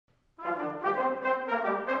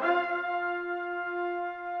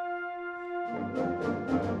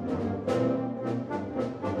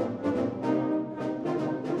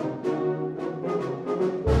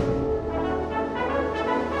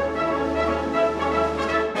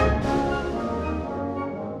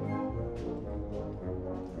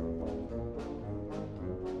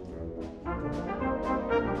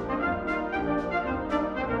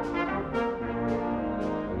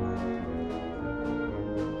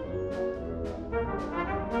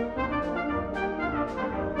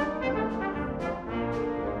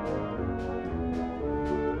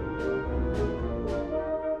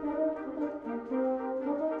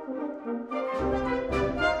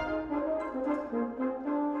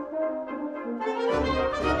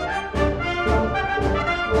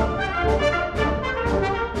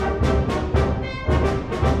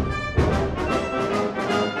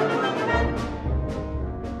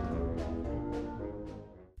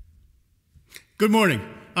Good morning.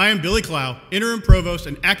 I am Billy Clow, Interim Provost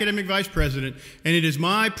and Academic Vice President, and it is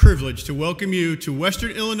my privilege to welcome you to Western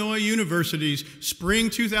Illinois University's Spring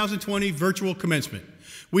 2020 Virtual Commencement.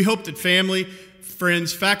 We hope that family,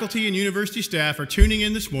 friends, faculty, and university staff are tuning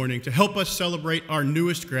in this morning to help us celebrate our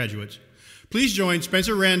newest graduates. Please join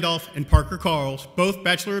Spencer Randolph and Parker Carls, both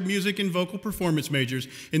Bachelor of Music and Vocal Performance majors,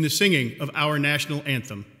 in the singing of our national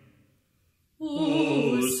anthem.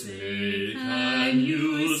 Oh, say, can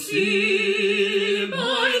you see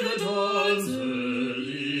by the dawn's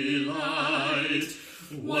early light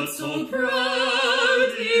what so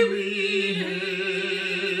proudly we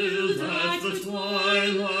hailed at the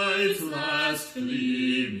twilight's last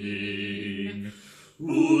gleaming,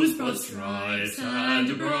 whose broad stripes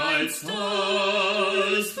and bright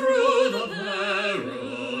stars through the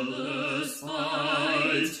perilous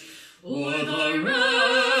fight o'er the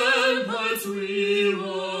ramparts we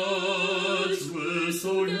watched were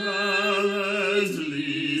so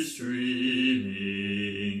gallantly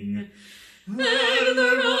streaming, and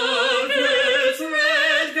the rocket's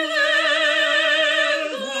red glare,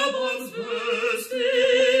 the bombs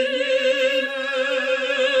bursting in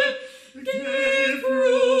air, gave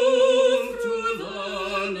proof to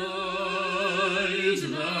the night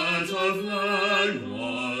that our flag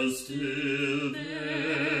was still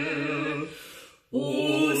there.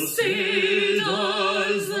 Oh, say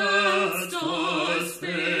does that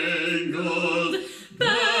star-spangled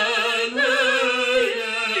banner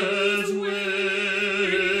yet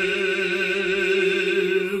wave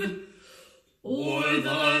o'er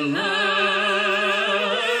the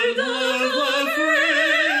land of the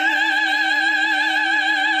free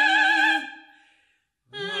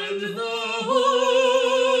and the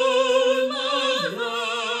home of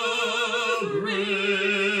the brave.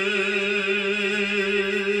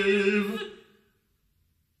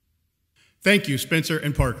 Thank you, Spencer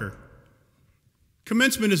and Parker.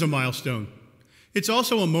 Commencement is a milestone. It's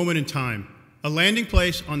also a moment in time, a landing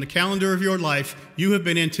place on the calendar of your life you have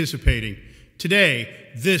been anticipating. Today,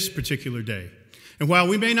 this particular day. And while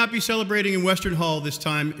we may not be celebrating in Western Hall, this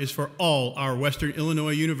time is for all our Western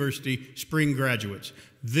Illinois University spring graduates.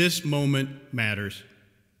 This moment matters.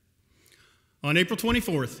 On April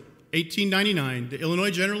 24th, 1899, the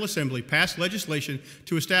Illinois General Assembly passed legislation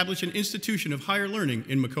to establish an institution of higher learning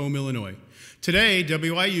in Macomb, Illinois. Today,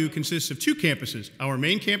 WIU consists of two campuses, our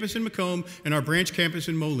main campus in Macomb and our branch campus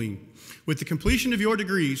in Moline. With the completion of your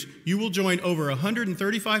degrees, you will join over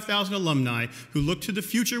 135,000 alumni who look to the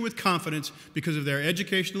future with confidence because of their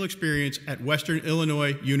educational experience at Western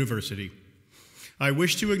Illinois University. I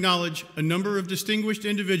wish to acknowledge a number of distinguished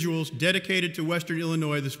individuals dedicated to Western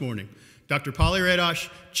Illinois this morning. Dr. Polly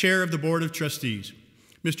Radosh, Chair of the Board of Trustees.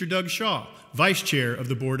 Mr. Doug Shaw, Vice Chair of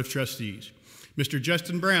the Board of Trustees. Mr.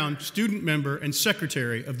 Justin Brown, Student Member and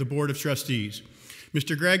Secretary of the Board of Trustees.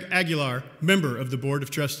 Mr. Greg Aguilar, Member of the Board of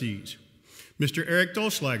Trustees. Mr. Eric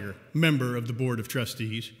Dolschlager, Member of the Board of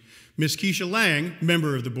Trustees. Ms. Keisha Lang,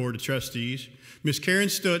 Member of the Board of Trustees. Ms. Karen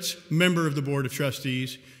Stutz, Member of the Board of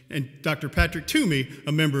Trustees. And Dr. Patrick Toomey,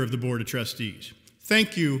 a Member of the Board of Trustees.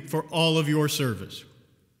 Thank you for all of your service.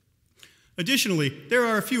 Additionally, there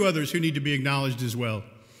are a few others who need to be acknowledged as well.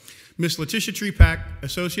 Ms. Letitia Trepak,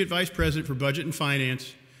 Associate Vice President for Budget and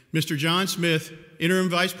Finance. Mr. John Smith, Interim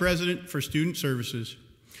Vice President for Student Services.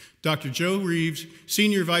 Dr. Joe Reeves,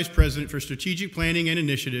 Senior Vice President for Strategic Planning and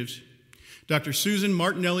Initiatives. Dr. Susan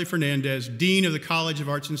Martinelli Fernandez, Dean of the College of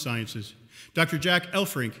Arts and Sciences. Dr. Jack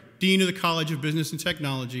Elfrink, Dean of the College of Business and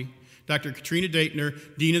Technology. Dr. Katrina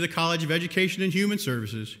Daitner, Dean of the College of Education and Human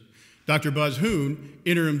Services. Dr. Buzz Hoon,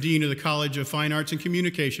 Interim Dean of the College of Fine Arts and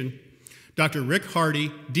Communication. Dr. Rick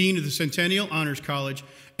Hardy, Dean of the Centennial Honors College,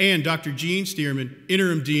 and Dr. Gene Stearman,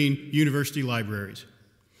 Interim Dean, University Libraries.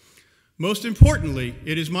 Most importantly,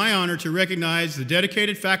 it is my honor to recognize the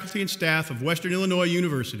dedicated faculty and staff of Western Illinois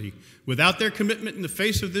University. Without their commitment in the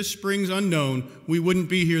face of this spring's unknown, we wouldn't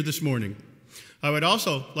be here this morning. I would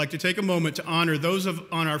also like to take a moment to honor those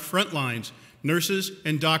on our front lines, nurses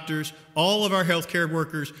and doctors, all of our healthcare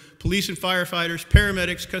workers, police and firefighters,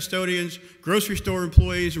 paramedics, custodians, grocery store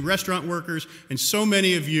employees, restaurant workers, and so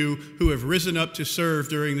many of you who have risen up to serve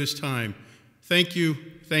during this time. Thank you,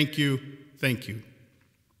 thank you, thank you.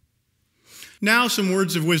 Now some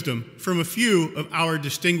words of wisdom from a few of our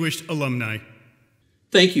distinguished alumni.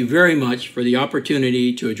 Thank you very much for the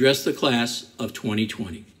opportunity to address the class of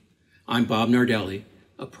 2020. I'm Bob Nardelli,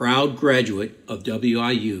 a proud graduate of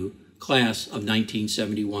WIU, class of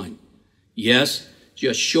 1971. Yes,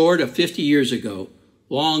 just short of 50 years ago,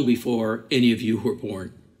 long before any of you were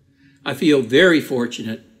born. I feel very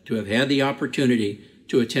fortunate to have had the opportunity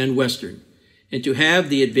to attend Western and to have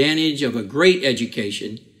the advantage of a great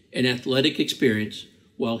education and athletic experience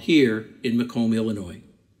while here in Macomb, Illinois.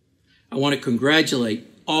 I want to congratulate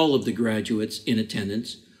all of the graduates in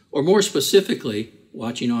attendance, or more specifically,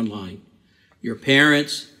 watching online, your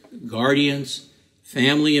parents, guardians,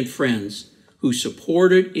 family, and friends who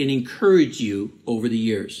supported and encouraged you over the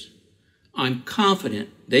years. I'm confident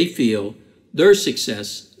they feel their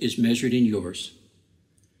success is measured in yours.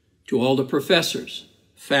 To all the professors,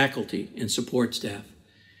 faculty, and support staff,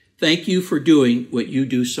 thank you for doing what you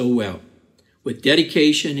do so well, with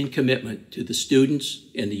dedication and commitment to the students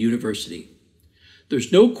and the university.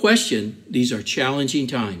 There's no question these are challenging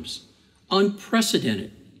times,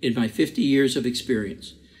 unprecedented in my 50 years of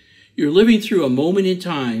experience. You're living through a moment in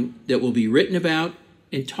time that will be written about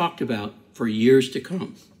and talked about for years to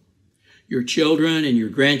come. Your children and your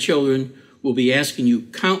grandchildren will be asking you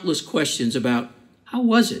countless questions about, how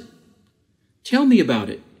was it? Tell me about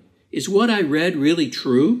it. Is what I read really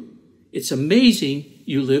true? It's amazing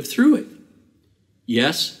you lived through it.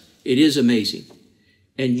 Yes, it is amazing.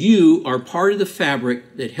 And you are part of the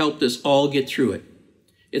fabric that helped us all get through it.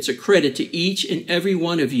 It's a credit to each and every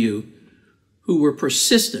one of you who were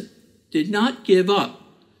persistent, did not give up,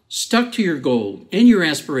 stuck to your goal and your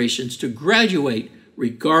aspirations to graduate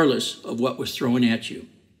regardless of what was thrown at you.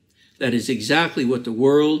 That is exactly what the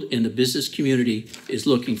world and the business community is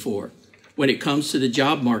looking for when it comes to the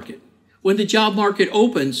job market. When the job market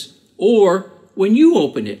opens, or when you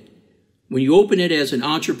open it, when you open it as an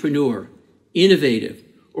entrepreneur, innovative,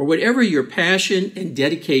 or whatever your passion and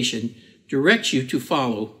dedication directs you to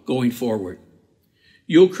follow going forward.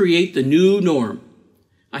 You'll create the new norm.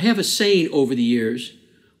 I have a saying over the years,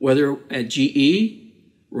 whether at GE,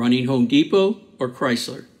 running Home Depot, or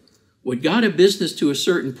Chrysler, what got a business to a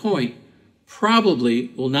certain point probably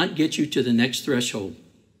will not get you to the next threshold.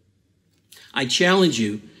 I challenge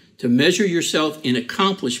you to measure yourself in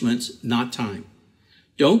accomplishments, not time.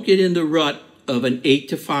 Don't get in the rut of an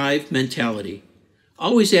 8-to-5 mentality.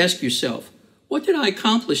 Always ask yourself, what did I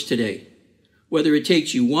accomplish today? Whether it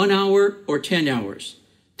takes you 1 hour or 10 hours,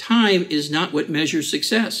 time is not what measures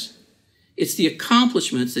success. It's the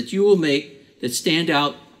accomplishments that you will make that stand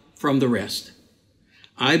out from the rest.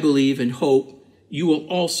 I believe and hope you will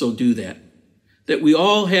also do that we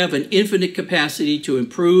all have an infinite capacity to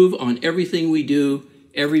improve on everything we do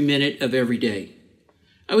every minute of every day.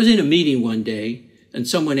 I was in a meeting one day and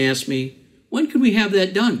someone asked me, when can we have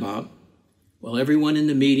that done, Bob? Well, everyone in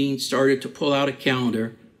the meeting started to pull out a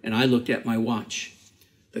calendar and I looked at my watch.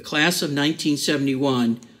 The class of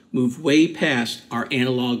 1971 moved way past our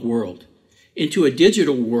analog world into a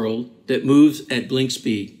digital world that moves at blink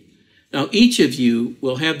speed. Now, each of you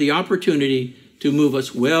will have the opportunity to move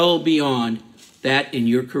us well beyond that in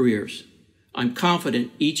your careers. I'm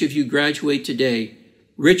confident each of you graduate today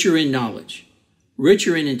richer in knowledge,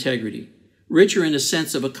 richer in integrity, richer in a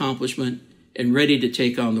sense of accomplishment, and ready to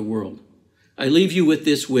take on the world. I leave you with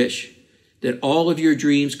this wish, that all of your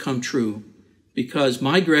dreams come true, because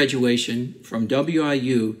my graduation from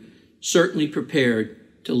WIU certainly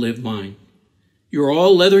prepared to live mine. You're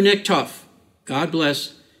all leatherneck tough. God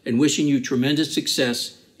bless, and wishing you tremendous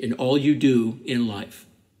success in all you do in life.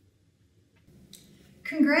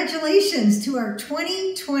 Congratulations to our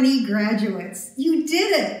 2020 graduates. You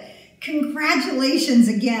did it. Congratulations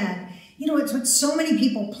again. You know, it's what so many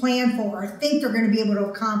people plan for or think they're going to be able to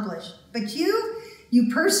accomplish. But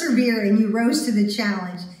you persevered and you rose to the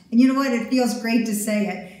challenge. And you know what? It feels great to say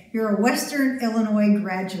it. You're a Western Illinois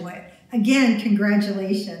graduate. Again,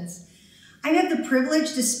 congratulations. I have the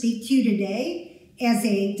privilege to speak to you today as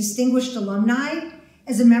a distinguished alumni,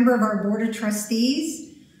 as a member of our Board of Trustees,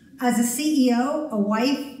 as a CEO, a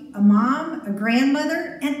wife, a mom, a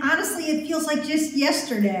grandmother, and honestly, it feels like just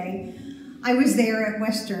yesterday I was there at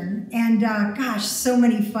Western, and gosh, so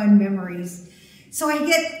many fun memories. So I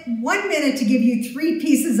get 1 minute to give you 3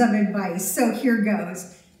 pieces of advice, so here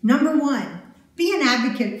goes. Number 1, be an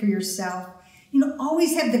advocate for yourself. You know,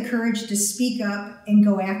 always have the courage to speak up and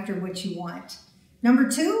go after what you want. Number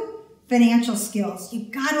 2, financial skills.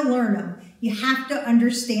 You've got to learn them. You have to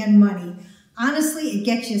understand money. Honestly, it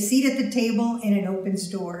gets you a seat at the table and it opens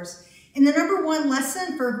doors. And the number 1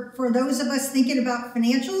 lesson for those of us thinking about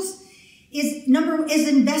financials is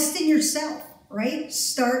invest in yourself, right?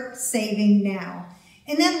 Start saving now.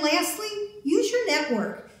 And then lastly, use your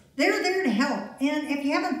network. They're there to help. And if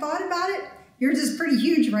you haven't thought about it, yours is pretty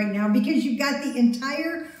huge right now because you've got the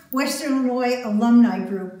entire Western Illinois alumni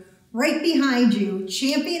group right behind you,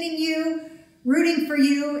 championing you, rooting for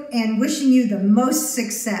you, and wishing you the most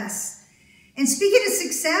success. And speaking of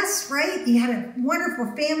success, right, you had a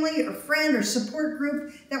wonderful family or friend or support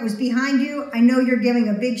group that was behind you. I know you're giving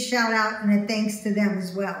a big shout out and a thanks to them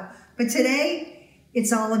as well. But today,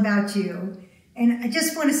 It's all about you. And I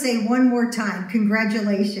just want to say one more time,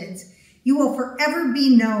 congratulations. You will forever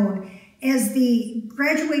be known as the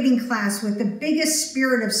graduating class with the biggest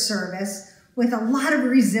spirit of service, with a lot of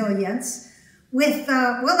resilience, with,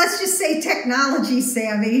 well, let's just say technology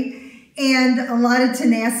savvy, and a lot of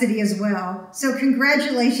tenacity as well. So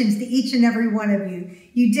congratulations to each and every one of you.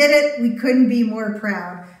 You did it. We couldn't be more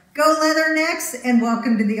proud. Go Leathernecks, and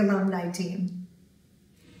welcome to the alumni team.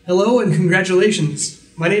 Hello and congratulations.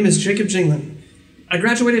 My name is Jacob Jinglin. I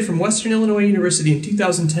graduated from Western Illinois University in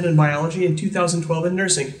 2010 in biology and 2012 in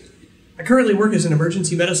nursing. I currently work as an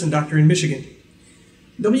emergency medicine doctor in Michigan.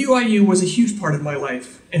 WIU was a huge part of my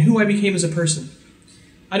life and who I became as a person.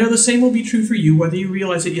 I know the same will be true for you whether you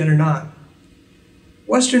realize it yet or not.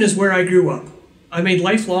 Western is where I grew up. I made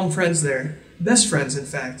lifelong friends there, best friends in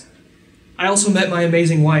fact. I also met my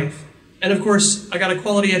amazing wife, and of course, I got a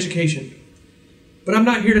quality education. But I'm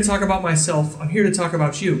not here to talk about myself, I'm here to talk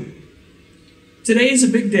about you. Today is a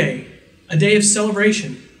big day, a day of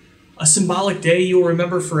celebration, a symbolic day you'll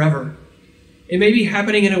remember forever. It may be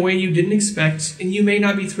happening in a way you didn't expect, and you may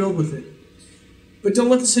not be thrilled with it. But don't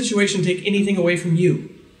let the situation take anything away from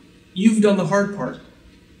you. You've done the hard part.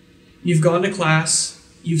 You've gone to class,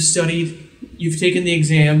 you've studied, you've taken the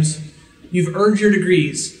exams, you've earned your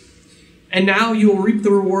degrees, and now you will reap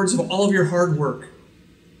the rewards of all of your hard work.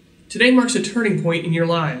 Today marks a turning point in your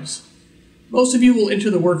lives. Most of you will enter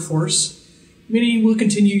the workforce. Many will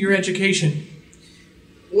continue your education.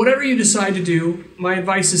 Whatever you decide to do, my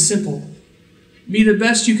advice is simple. Be the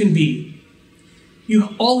best you can be.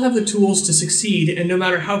 You all have the tools to succeed, and no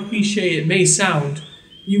matter how cliche it may sound,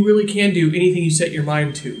 you really can do anything you set your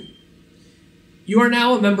mind to. You are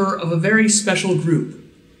now a member of a very special group.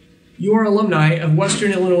 You are alumni of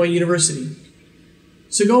Western Illinois University.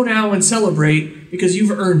 So go now and celebrate because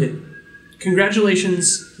you've earned it.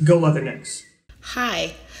 Congratulations, go Leathernecks.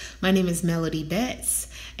 Hi, my name is Melody Betts,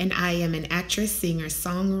 and I am an actress, singer,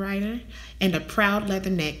 songwriter, and a proud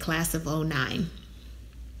Leatherneck class of '09.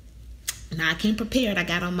 Now I came prepared. I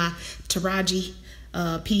got on my Taraji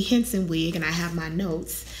P. Henson wig, and I have my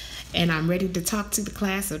notes, and I'm ready to talk to the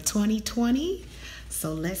class of 2020,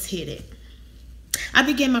 so let's hit it. I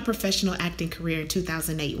began my professional acting career in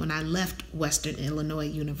 2008 when I left Western Illinois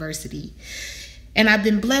University. And I've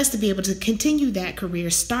been blessed to be able to continue that career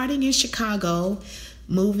starting in Chicago,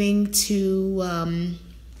 moving to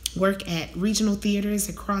work at regional theaters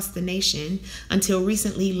across the nation until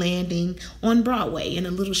recently landing on Broadway in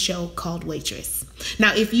a little show called Waitress.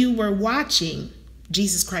 Now, if you were watching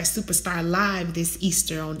Jesus Christ Superstar live this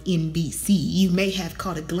Easter on NBC, you may have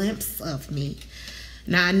caught a glimpse of me.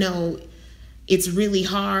 Now, I know it's really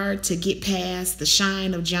hard to get past the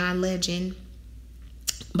shine of John Legend,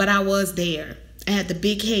 but I was there. I had the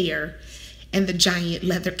big hair and the giant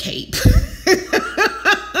leather cape.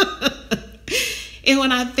 And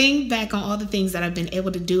when I think back on all the things that I've been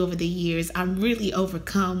able to do over the years, I'm really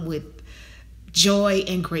overcome with joy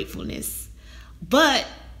and gratefulness. But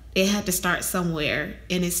it had to start somewhere,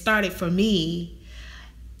 and it started for me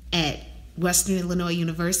at Western Illinois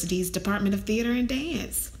University's Department of Theater and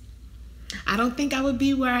Dance. I don't think I would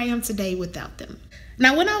be where I am today without them.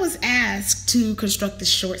 Now, when I was asked to construct this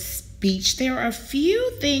short speech, there are a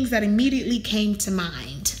few things that immediately came to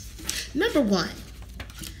mind. Number one,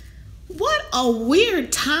 what a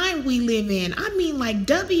weird time we live in. I mean, like,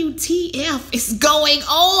 WTF is going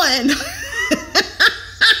on?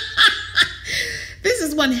 This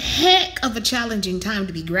is one heck of a challenging time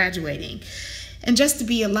to be graduating and just to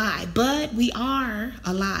be alive, but we are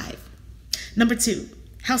alive. Number two,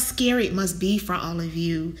 how scary it must be for all of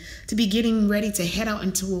you to be getting ready to head out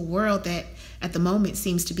into a world that at the moment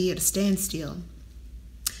seems to be at a standstill.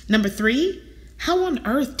 Number three, how on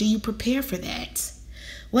earth do you prepare for that?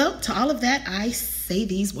 Well, to all of that, I say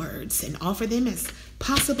these words and offer them as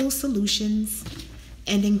possible solutions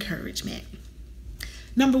and encouragement.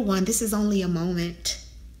 Number one, this is only a moment,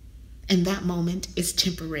 and that moment is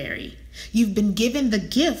temporary. You've been given the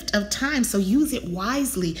gift of time, so use it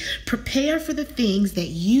wisely. Prepare for the things that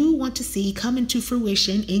you want to see come into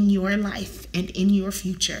fruition in your life and in your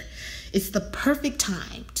future. It's the perfect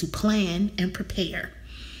time to plan and prepare.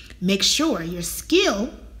 Make sure your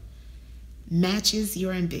skill matches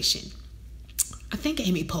your ambition. I think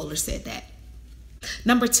Amy Poehler said that.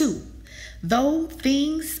 Number two, though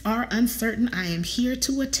things are uncertain, I am here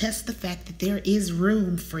to attest the fact that there is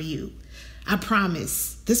room for you. I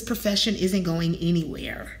promise this profession isn't going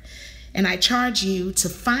anywhere. And I charge you to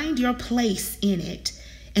find your place in it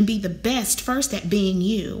and be the best first at being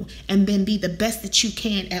you, and then be the best that you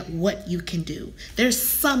can at what you can do. There's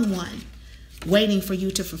someone waiting for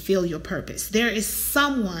you to fulfill your purpose. There is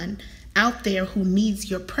someone out there who needs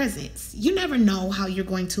your presence. You never know how you're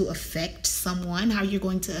going to affect someone, how you're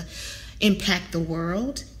going to impact the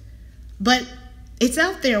world, but it's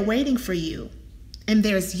out there waiting for you, and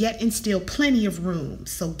there's yet and still plenty of room.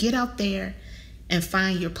 So get out there and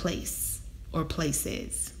find your place or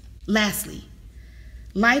places. Lastly,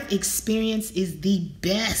 life experience is the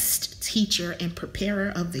best teacher and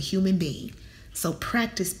preparer of the human being. So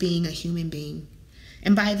practice being a human being.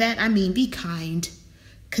 And by that, I mean be kind,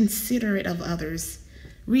 considerate of others.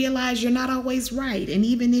 Realize you're not always right. And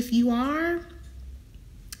even if you are,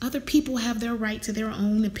 other people have their right to their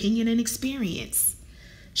own opinion and experience.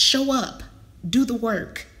 Show up, do the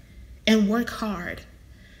work, and work hard.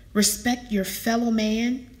 Respect your fellow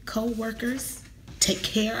man, co-workers. Take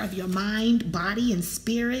care of your mind, body, and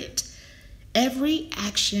spirit. Every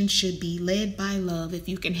action should be led by love if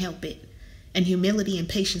you can help it. And humility and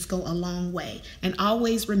patience go a long way. And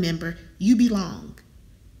always remember, you belong.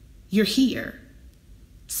 You're here.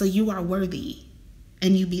 So you are worthy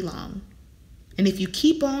and you belong. And if you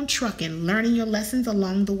keep on trucking, learning your lessons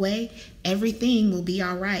along the way, everything will be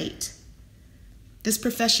all right. This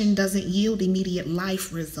profession doesn't yield immediate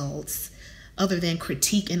life results other than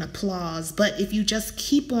critique and applause. But if you just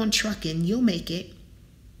keep on trucking, you'll make it.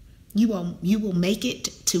 You will make it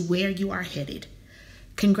to where you are headed.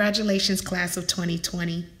 Congratulations, class of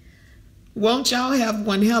 2020. Won't y'all have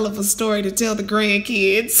one hell of a story to tell the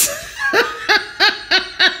grandkids?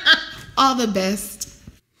 All the best.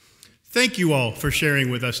 Thank you all for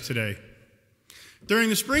sharing with us today. During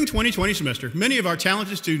the spring 2020 semester, many of our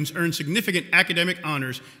talented students earned significant academic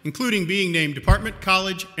honors, including being named department,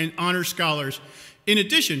 college, and honors scholars. In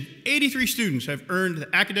addition, 83 students have earned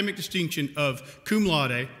the academic distinction of cum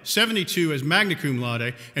laude, 72 as magna cum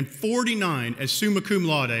laude, and 49 as summa cum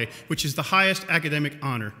laude, which is the highest academic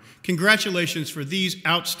honor. Congratulations for these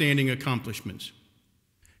outstanding accomplishments.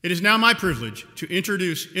 It is now my privilege to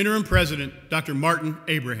introduce Interim President Dr. Martin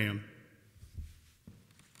Abraham.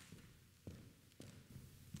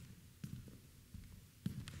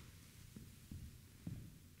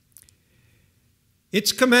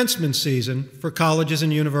 It's commencement season for colleges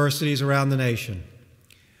and universities around the nation.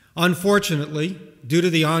 Unfortunately, due to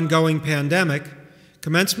the ongoing pandemic,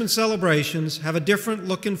 commencement celebrations have a different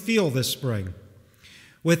look and feel this spring.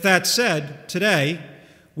 With that said, today,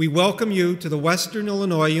 we welcome you to the Western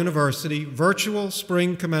Illinois University virtual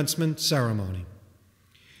spring commencement ceremony.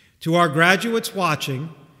 To our graduates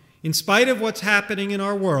watching, in spite of what's happening in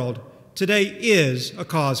our world, today is a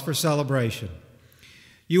cause for celebration.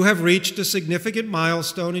 You have reached a significant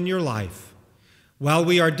milestone in your life. While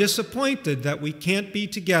we are disappointed that we can't be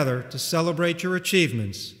together to celebrate your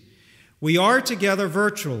achievements, we are together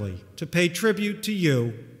virtually to pay tribute to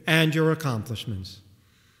you and your accomplishments.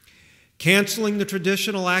 Canceling the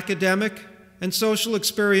traditional academic and social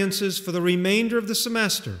experiences for the remainder of the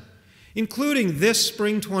semester, including this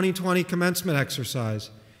spring 2020 commencement exercise,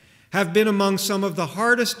 have been among some of the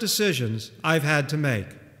hardest decisions I've had to make.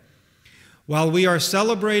 While we are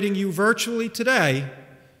celebrating you virtually today,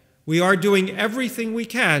 we are doing everything we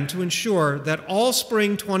can to ensure that all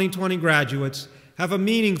spring 2020 graduates have a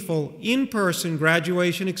meaningful in-person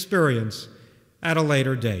graduation experience at a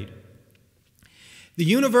later date. The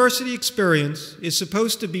university experience is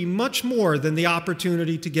supposed to be much more than the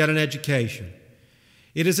opportunity to get an education.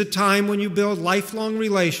 It is a time when you build lifelong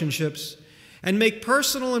relationships and make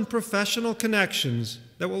personal and professional connections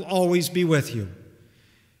that will always be with you.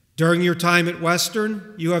 During your time at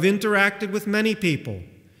Western, you have interacted with many people,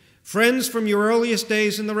 friends from your earliest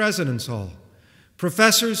days in the residence hall,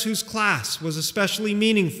 professors whose class was especially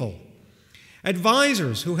meaningful,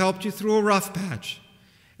 advisors who helped you through a rough patch,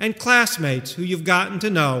 and classmates who you've gotten to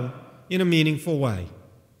know in a meaningful way.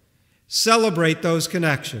 Celebrate those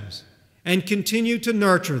connections and continue to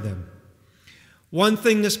nurture them. One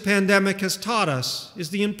thing this pandemic has taught us is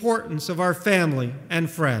the importance of our family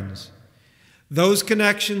and friends, those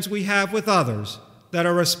connections we have with others that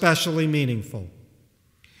are especially meaningful.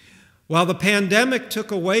 While the pandemic took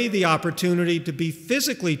away the opportunity to be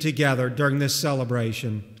physically together during this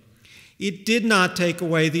celebration, it did not take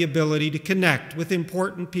away the ability to connect with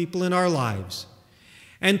important people in our lives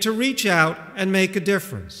and to reach out and make a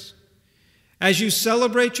difference. As you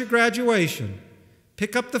celebrate your graduation,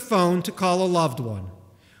 pick up the phone to call a loved one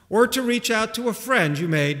or to reach out to a friend you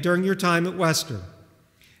made during your time at Western.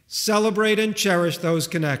 Celebrate and cherish those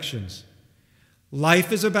connections.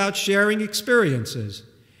 Life is about sharing experiences,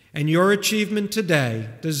 and your achievement today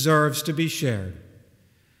deserves to be shared.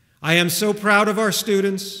 I am so proud of our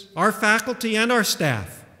students, our faculty, and our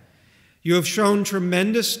staff. You have shown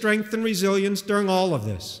tremendous strength and resilience during all of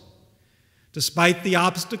this. Despite the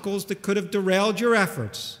obstacles that could have derailed your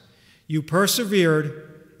efforts, You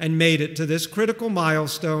persevered and made it to this critical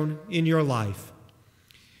milestone in your life.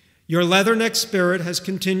 Your leatherneck spirit has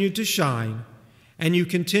continued to shine, and you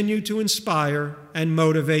continue to inspire and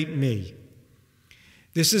motivate me.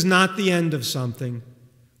 This is not the end of something.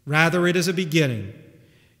 Rather, it is a beginning.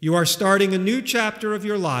 You are starting a new chapter of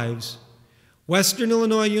your lives. Western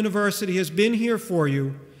Illinois University has been here for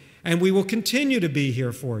you, and we will continue to be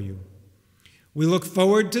here for you. We look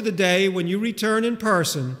forward to the day when you return in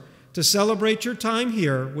person to celebrate your time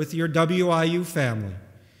here with your WIU family.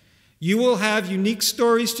 You will have unique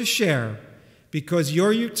stories to share because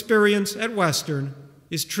your experience at Western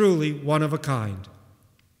is truly one of a kind.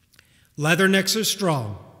 Leathernecks are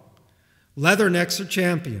strong. Leathernecks are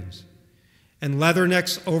champions. And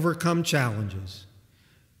leathernecks overcome challenges.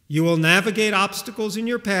 You will navigate obstacles in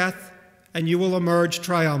your path, and you will emerge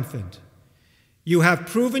triumphant. You have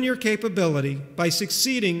proven your capability by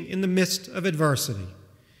succeeding in the midst of adversity.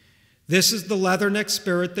 This is the leatherneck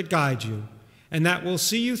spirit that guides you, and that will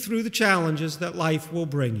see you through the challenges that life will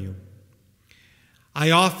bring you.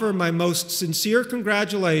 I offer my most sincere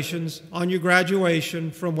congratulations on your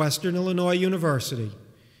graduation from Western Illinois University.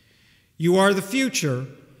 You are the future,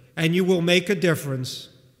 and you will make a difference.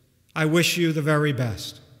 I wish you the very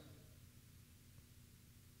best.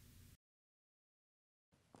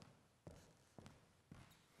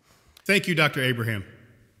 Thank you, Dr. Abraham.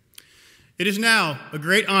 It is now a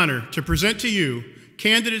great honor to present to you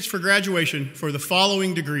candidates for graduation for the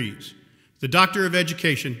following degrees: the Doctor of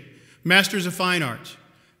Education, Masters of Fine Arts,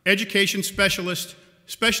 Education Specialist,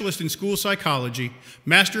 Specialist in School Psychology,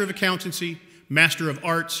 Master of Accountancy, Master of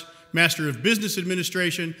Arts, Master of Business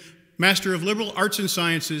Administration, Master of Liberal Arts and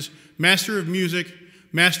Sciences, Master of Music,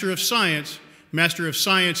 Master of Science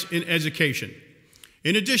in Education.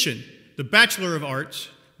 In addition, the Bachelor of Arts,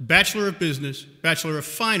 Bachelor of Business, Bachelor of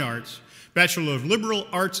Fine Arts, Bachelor of Liberal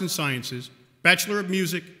Arts and Sciences, Bachelor of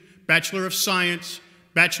Music, Bachelor of Science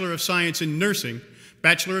in Nursing,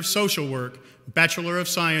 Bachelor of Social Work, Bachelor of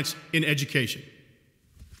Science in Education.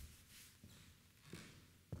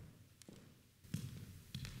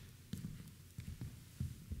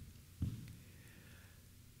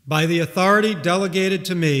 By the authority delegated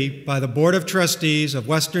to me by the Board of Trustees of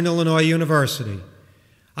Western Illinois University,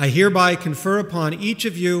 I hereby confer upon each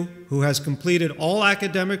of you who has completed all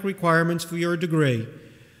academic requirements for your degree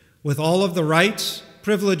with all of the rights,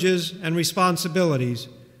 privileges, and responsibilities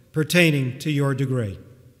pertaining to your degree.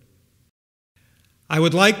 I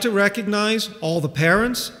would like to recognize all the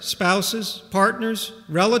parents, spouses, partners,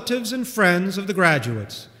 relatives, and friends of the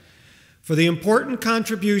graduates for the important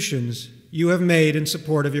contributions you have made in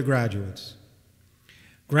support of your graduates.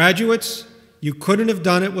 Graduates, you couldn't have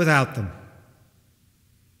done it without them.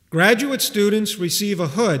 Graduate students receive a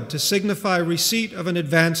hood to signify receipt of an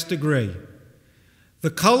advanced degree. The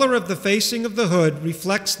color of the facing of the hood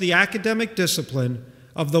reflects the academic discipline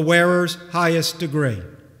of the wearer's highest degree.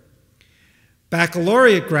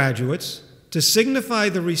 Baccalaureate graduates, to signify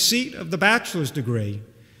the receipt of the bachelor's degree,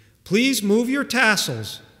 please move your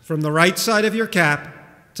tassels from the right side of your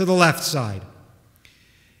cap to the left side.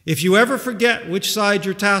 If you ever forget which side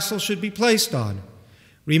your tassel should be placed on,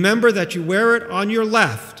 remember that you wear it on your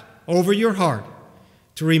left over your heart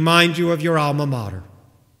to remind you of your alma mater.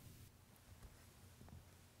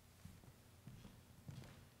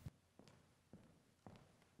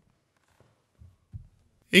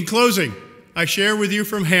 In closing, I share with you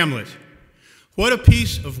from Hamlet. What a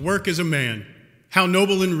piece of work is a man, how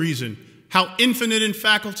noble in reason, how infinite in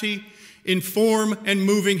faculty, in form and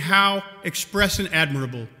moving, how express and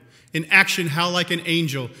admirable, in action, how like an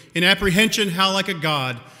angel, in apprehension, how like a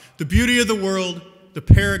god, the beauty of the world, the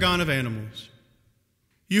paragon of animals.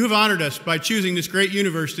 You have honored us by choosing this great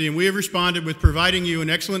university, and we have responded with providing you an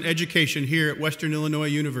excellent education here at Western Illinois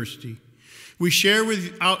University. We share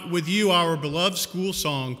with you our beloved school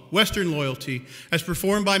song, Western Loyalty, as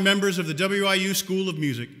performed by members of the WIU School of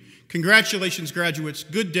Music. Congratulations, graduates,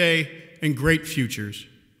 good day, and great futures.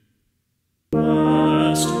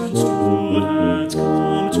 Western students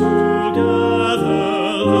come together,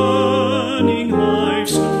 learning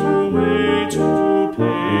life's new way to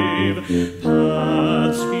pave.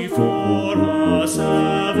 Paths before us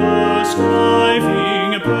ever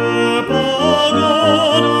striving, purple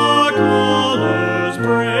gold, our colors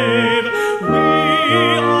brave.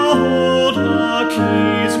 We hold the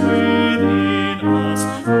keys within us,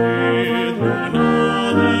 with our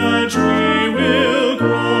knowledge we will go.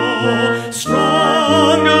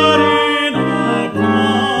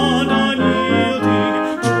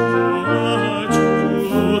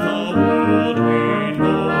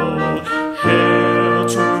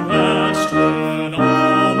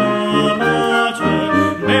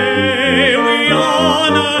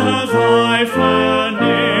 thy